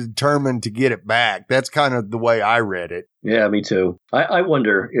bound and determined to get it back? That's kind of the way I read it. Yeah, me too. I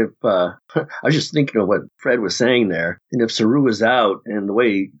wonder if, I was just thinking of what Fred was saying there, and if Saru is out and the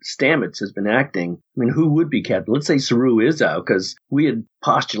way Stamets has been acting, I mean, who would be captain? Let's say Saru is out, because we had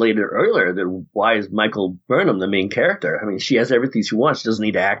postulated earlier that why is Michael Burnham the main character? I mean, she has everything she wants. She doesn't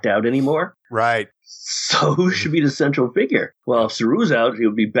need to act out anymore. Right. So who should be the central figure? Well, if Saru's out, it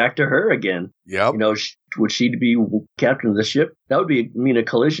would be back to her again. Yep. You know, would she be captain of the ship? That would mean a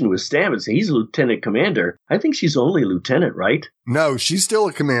collision with Stamets. He's a lieutenant commander. I think she's only lieutenant, right? No, she's still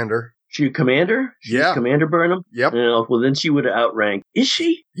a commander. She a commander? She's Commander Burnham? Yep. Well, then she would outrank. Is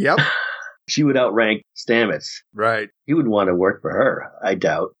she? Yep. She would outrank Stamets. Right. He would want to work for her, I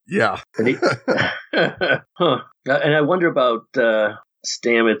doubt. Yeah. And I wonder about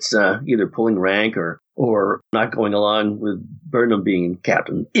Stamets either pulling rank or not going along with Burnham being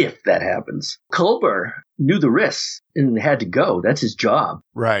captain, if that happens. Culber knew the risks and had to go. That's his job.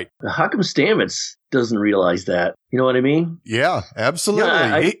 Right. How come Stamets doesn't realize that? You know what I mean? Yeah, absolutely.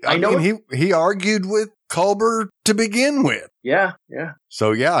 Yeah, I know he argued with Culber to begin with. Yeah.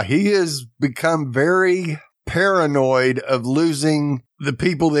 So, yeah, he has become very paranoid of losing the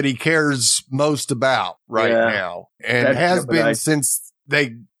people that he cares most about now. And it has been since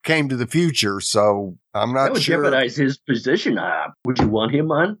they came to the future. So I'm not sure. That would jeopardize his position. Would you want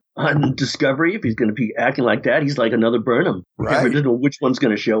him on Discovery if he's going to be acting like that? He's like another Burnham. Right. I don't know which one's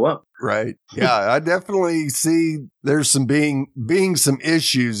going to show up. Right. Yeah, I definitely see there's some being some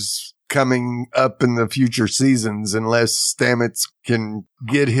issues coming up in the future seasons unless Stamets can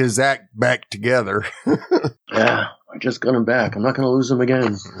get his act back together. Yeah, I just got him back. I'm not going to lose him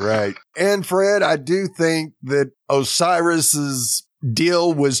again. Right. And Fred, I do think that Osiris's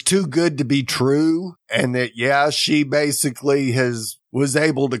deal was too good to be true, and that, yeah, she basically was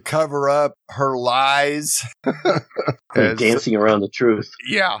able to cover up her lies. Dancing around the truth.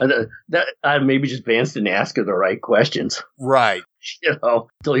 Yeah. That maybe just Vance didn't ask her the right questions. Right.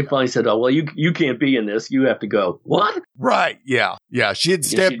 Until he finally said, "Oh, well, you can't be in this. You have to go." What? Right. Yeah. Yeah. She had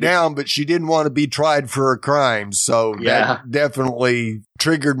stepped down, but she didn't want to be tried for her crimes. So that definitely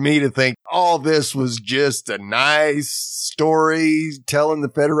triggered me to think all this was just a nice story telling the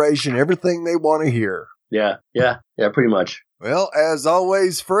Federation everything they want to hear. Yeah, pretty much. Well, as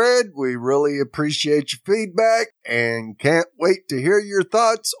always, Fred, we really appreciate your feedback and can't wait to hear your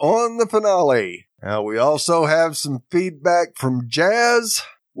thoughts on the finale. Now, we also have some feedback from Jazz.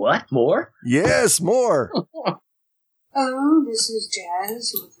 What? More? Yes, more. Hello, this is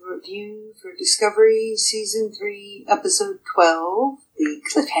Jazz with a review for Discovery Season 3, Episode 12, The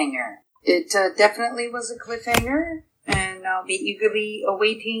Cliffhanger. It definitely was a cliffhanger, and I'll be eagerly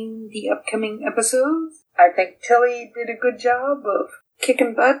awaiting the upcoming episodes. I think Tilly did a good job of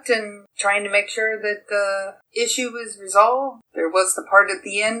kicking butt and trying to make sure that the issue was resolved. There was the part at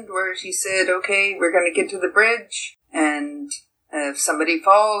the end where she said, okay, we're going to get to the bridge, and if somebody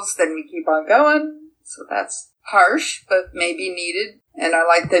falls, then we keep on going. So that's harsh, but maybe needed. And I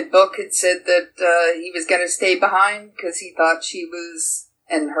like that Book had said that he was going to stay behind because he thought she was,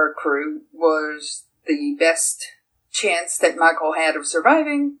 and her crew, was the best chance that Michael had of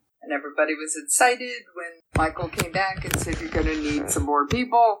surviving. And everybody was excited when Michael came back and said, you're going to need some more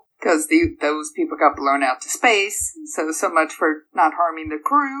people because those people got blown out to space. So much for not harming the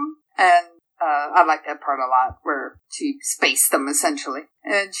crew. And I like that part a lot where she spaced them essentially.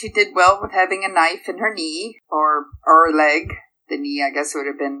 And she did well with having a knife in her knee or her leg. The knee, I guess, would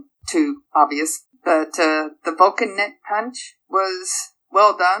have been too obvious. But the Vulcan net punch was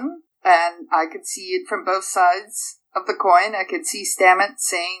well done. And I could see it from both sides of the coin. I could see Stamets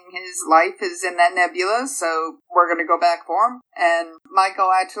saying his life is in that nebula, so we're going to go back for him. And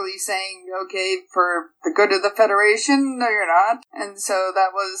Michael actually saying, okay, for the good of the Federation, no, you're not. And so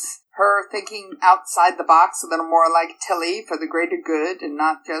that was her thinking outside the box, a little more like Tilly, for the greater good, and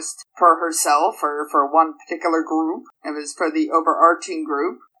not just for herself or for one particular group. It was for the overarching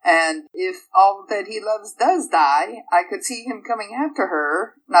group. And if all that he loves does die, I could see him coming after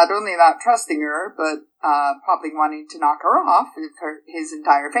her, not only not trusting her, but probably wanting to knock her off if his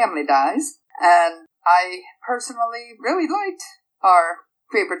entire family dies. And I personally really liked our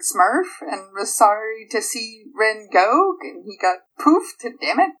favorite Smurf, and was sorry to see Ren go, and he got poofed,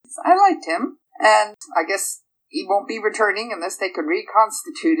 damn it. I liked him, and I guess he won't be returning unless they can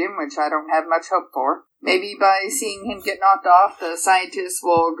reconstitute him, which I don't have much hope for. Maybe by seeing him get knocked off, the scientists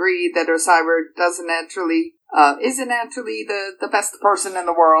will agree that Osiris isn't actually the best person in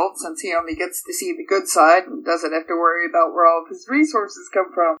the world, since he only gets to see the good side and doesn't have to worry about where all of his resources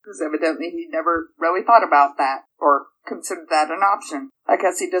come from, because evidently he never really thought about that, or considered that an option. I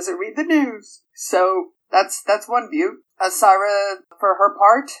guess he doesn't read the news. So, that's one view. Osiris, for her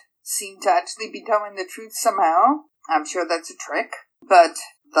part, seemed to actually be telling the truth somehow. I'm sure that's a trick, but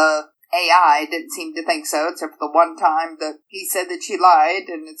the AI didn't seem to think so, except for the one time that he said that she lied,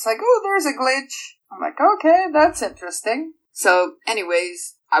 and it's like, oh, there's a glitch. I'm like, okay, that's interesting. So,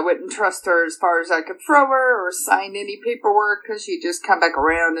 anyways, I wouldn't trust her as far as I could throw her or sign any paperwork, because she'd just come back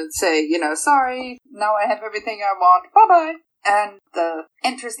around and say, sorry, now I have everything I want, bye-bye. And the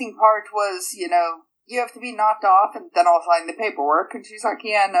interesting part was, you have to be knocked off and then I'll sign the paperwork. And she's like,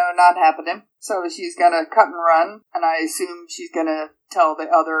 yeah, no, not happening. So she's gonna cut and run, and I assume she's gonna tell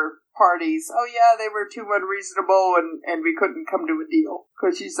the other parties, oh yeah, they were too unreasonable and we couldn't come to a deal.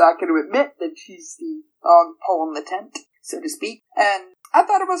 Because she's not going to admit that she's the pole in the tent. so to speak. And I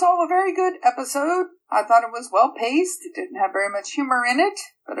thought it was all a very good episode. I thought it was well paced. It didn't have very much humor in it,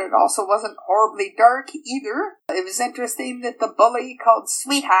 but it also wasn't horribly dark either. It was interesting that the bully called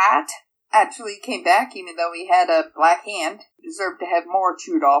Sweetheart actually came back, even though he had a black hand. He deserved to have more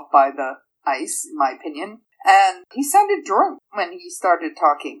chewed off by the ice, in my opinion. And he sounded drunk when he started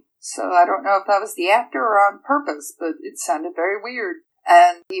talking. So I don't know if that was the actor or on purpose, but it sounded very weird.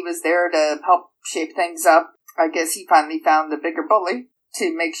 And he was there to help shape things up. I guess he finally found the bigger bully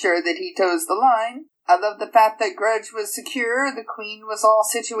to make sure that he toes the line. I love the fact that Grudge was secure, the queen was all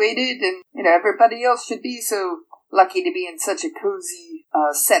situated, and, everybody else should be so lucky to be in such a cozy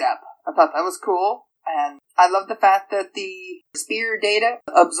setup. I thought that was cool. And I love the fact that the spear data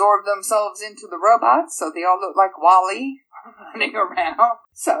absorbed themselves into the robots, so they all look like Wall-E running around.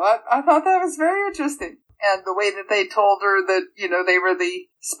 So I thought that was very interesting. And the way that they told her that, they were the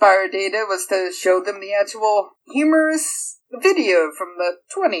Spire data was to show them the actual humorous video from the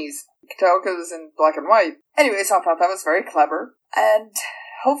 20s. You could tell because it was in black and white. Anyways, I thought that was very clever. And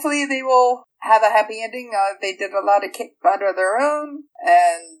hopefully they will have a happy ending. They did a lot of kick butt of their own.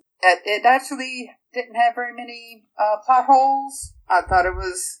 And it actually didn't have very many plot holes. I thought it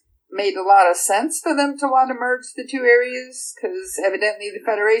made a lot of sense for them to want to merge the two areas, because evidently the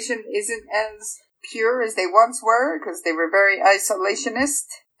Federation isn't as pure as they once were, because they were very isolationist,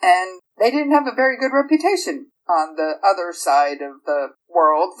 and they didn't have a very good reputation on the other side of the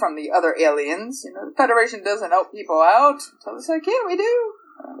world from the other aliens. The Federation doesn't help people out. So it's like, yeah, we do.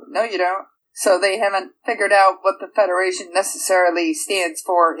 No, you don't. So they haven't figured out what the Federation necessarily stands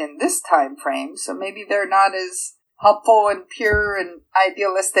for in this time frame, so maybe they're not as helpful and pure and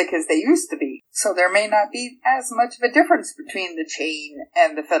idealistic as they used to be. So there may not be as much of a difference between the Chain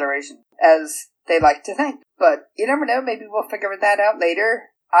and the Federation as they like to think. But you never know, maybe we'll figure that out later.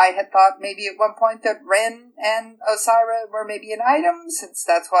 I had thought maybe at one point that Ren and Osira were maybe an item, since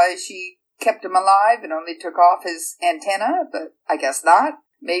that's why she kept him alive and only took off his antenna, but I guess not.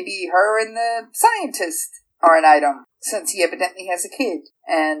 Maybe her and the scientist are an item, since he evidently has a kid,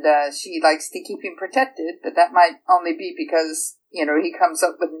 and she likes to keep him protected, but that might only be because, he comes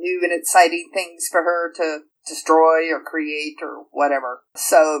up with new and exciting things for her to destroy or create or whatever.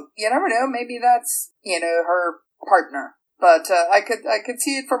 So, you never know, maybe that's, her partner. But I could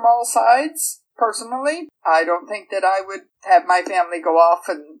see it from all sides, personally. I don't think that I would have my family go off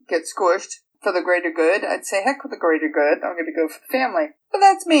and get squished for the greater good. I'd say heck with the greater good. I'm going to go for the family. But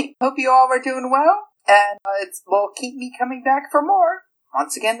that's me. Hope you all are doing well, and it will keep me coming back for more.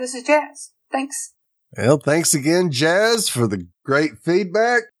 Once again, this is Jazz. Thanks. Well, thanks again, Jazz, for the great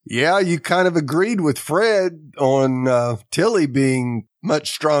feedback. Yeah, you kind of agreed with Fred on Tilly being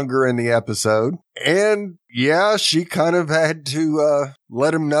much stronger in the episode. And yeah, she kind of had to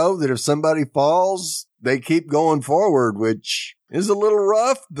let him know that if somebody falls, they keep going forward, which is a little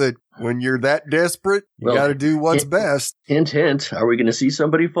rough, but when you're that desperate, you got to do what's best. Hint, hint. Are we going to see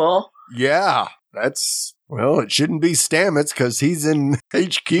somebody fall? Yeah, it shouldn't be Stamets because he's in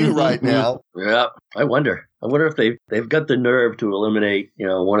HQ right now. Yeah, I wonder if they've got the nerve to eliminate,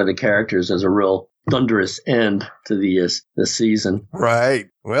 one of the characters as a real thunderous end to the season. Right.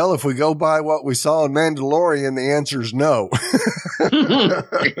 Well, if we go by what we saw in Mandalorian, the answer's no.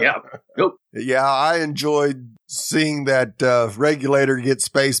 Yeah. Nope. Yeah, I enjoyed seeing that regulator get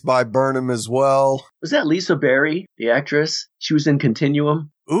spaced by Burnham as well. Was that Lisa Barry, the actress? She was in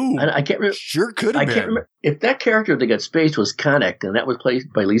Continuum. Ooh, I can't remember. Sure could have been. I can't remember if that character that got spaced was Connect, and that was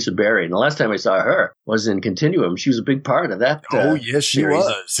played by Lisa Barry. And the last time I saw her was in Continuum. She was a big part of that. Oh, yes, she series.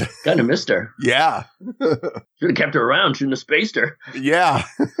 Was. Kind of missed her. Yeah. Should have kept her around. Shouldn't have spaced her. Yeah.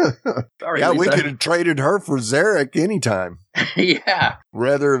 Sorry, yeah, Lisa. we could have traded her for Zarek anytime. Yeah.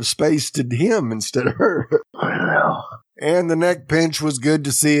 Rather have spaced him instead of her. I don't know. And the neck pinch was good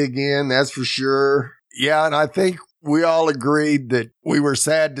to see again, that's for sure. Yeah, and I think we all agreed that we were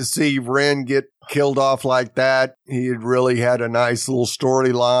sad to see Ren get killed off like that. He had really had a nice little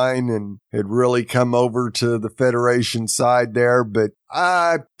storyline and had really come over to the Federation side there. But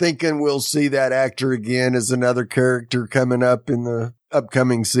I'm thinking we'll see that actor again as another character coming up in the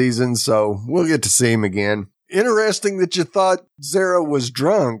upcoming season. So we'll get to see him again. Interesting that you thought Zara was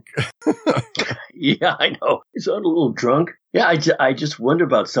drunk. Yeah, I know. He's a little drunk. Yeah, I just wonder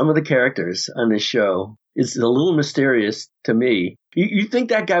about some of the characters on this show. It's a little mysterious to me. You think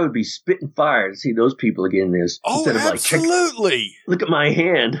that guy would be spitting fire to see those people again? Instead of Like, absolutely. Look at my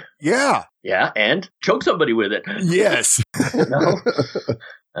hand. Yeah. Yeah, and choke somebody with it. Yes. No?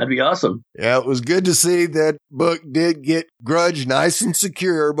 That'd be awesome. Yeah, it was good to see that Book did get Grudge nice and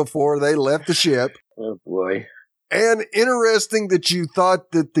secure before they left the ship. Oh, boy. And interesting that you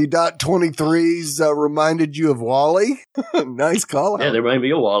thought that the .23s reminded you of Wally. Nice call out. Yeah, they remind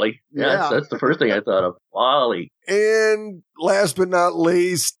me of Wally. Yeah. That's the first thing I thought of. Wally. And last but not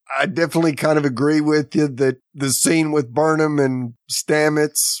least, I definitely kind of agree with you that the scene with Burnham and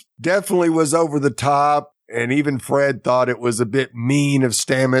Stamets definitely was over the top. And even Fred thought it was a bit mean of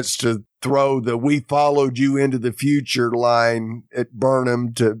Stamets to throw the "we followed you into the future" line at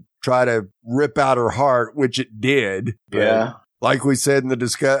Burnham to try to rip out her heart, which it did. Yeah. But like we said in the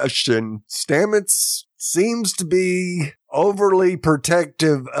discussion, Stamets seems to be overly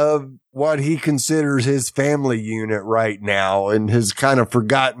protective of what he considers his family unit right now and has kind of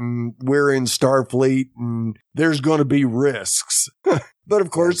forgotten we're in Starfleet and there's going to be risks. But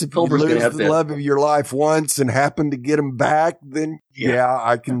of course, if you lose the love of your life once and happen to get him back, then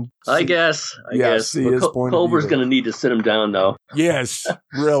I can. I guess. See his point Culber's of view. going to need to sit him down, though. Yes,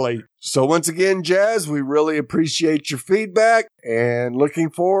 really. So once again, Jazz, we really appreciate your feedback and looking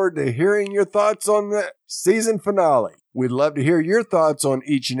forward to hearing your thoughts on the season finale. We'd love to hear your thoughts on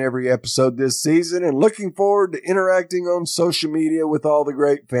each and every episode this season and looking forward to interacting on social media with all the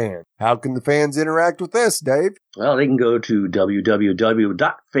great fans. How can the fans interact with us, Dave? Well, they can go to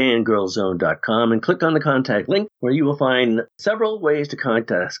www.fangirlzone.com and click on the contact link where you will find several ways to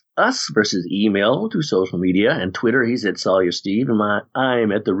contact us versus email to social media and Twitter. He's at Sawyer Steve and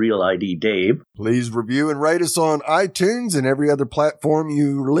I'm at The Real ID Dave. Please review and rate us on iTunes and every other platform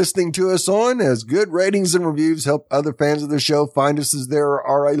you're listening to us on, as good ratings and reviews help other fans of the show find us, as there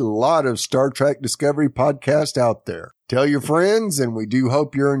are a lot of Star Trek Discovery podcasts out there. Tell your friends, and we do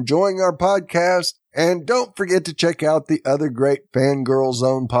hope you're enjoying our podcast. And don't forget to check out the other great Fangirl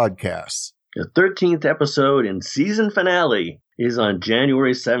Zone podcasts. The 13th episode and season finale is on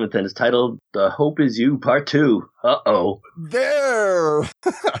January 7th, and it's titled The Hope Is You Part 2. Uh-oh. There!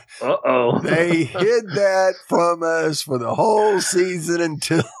 Uh-oh. They hid that from us for the whole season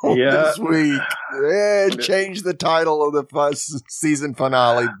until this week. And changed the title of the season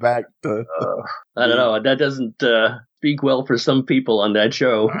finale back to... I don't know. That doesn't speak well for some people on that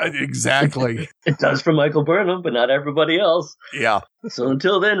show. Exactly. It does for Michael Burnham, but not everybody else. Yeah. So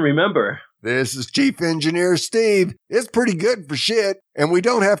until then, remember... This is Chief Engineer Steve. It's pretty good for shit, and we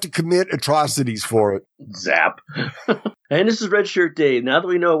don't have to commit atrocities for it. Zap. And this is Red Shirt Dave. Now that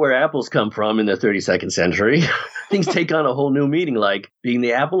we know where apples come from in the 32nd century, things take on a whole new meaning, like being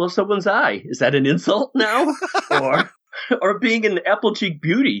the apple of someone's eye. Is that an insult now? Or being an apple cheek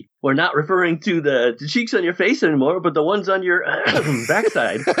beauty, or not referring to the cheeks on your face anymore, but the ones on your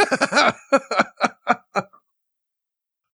backside.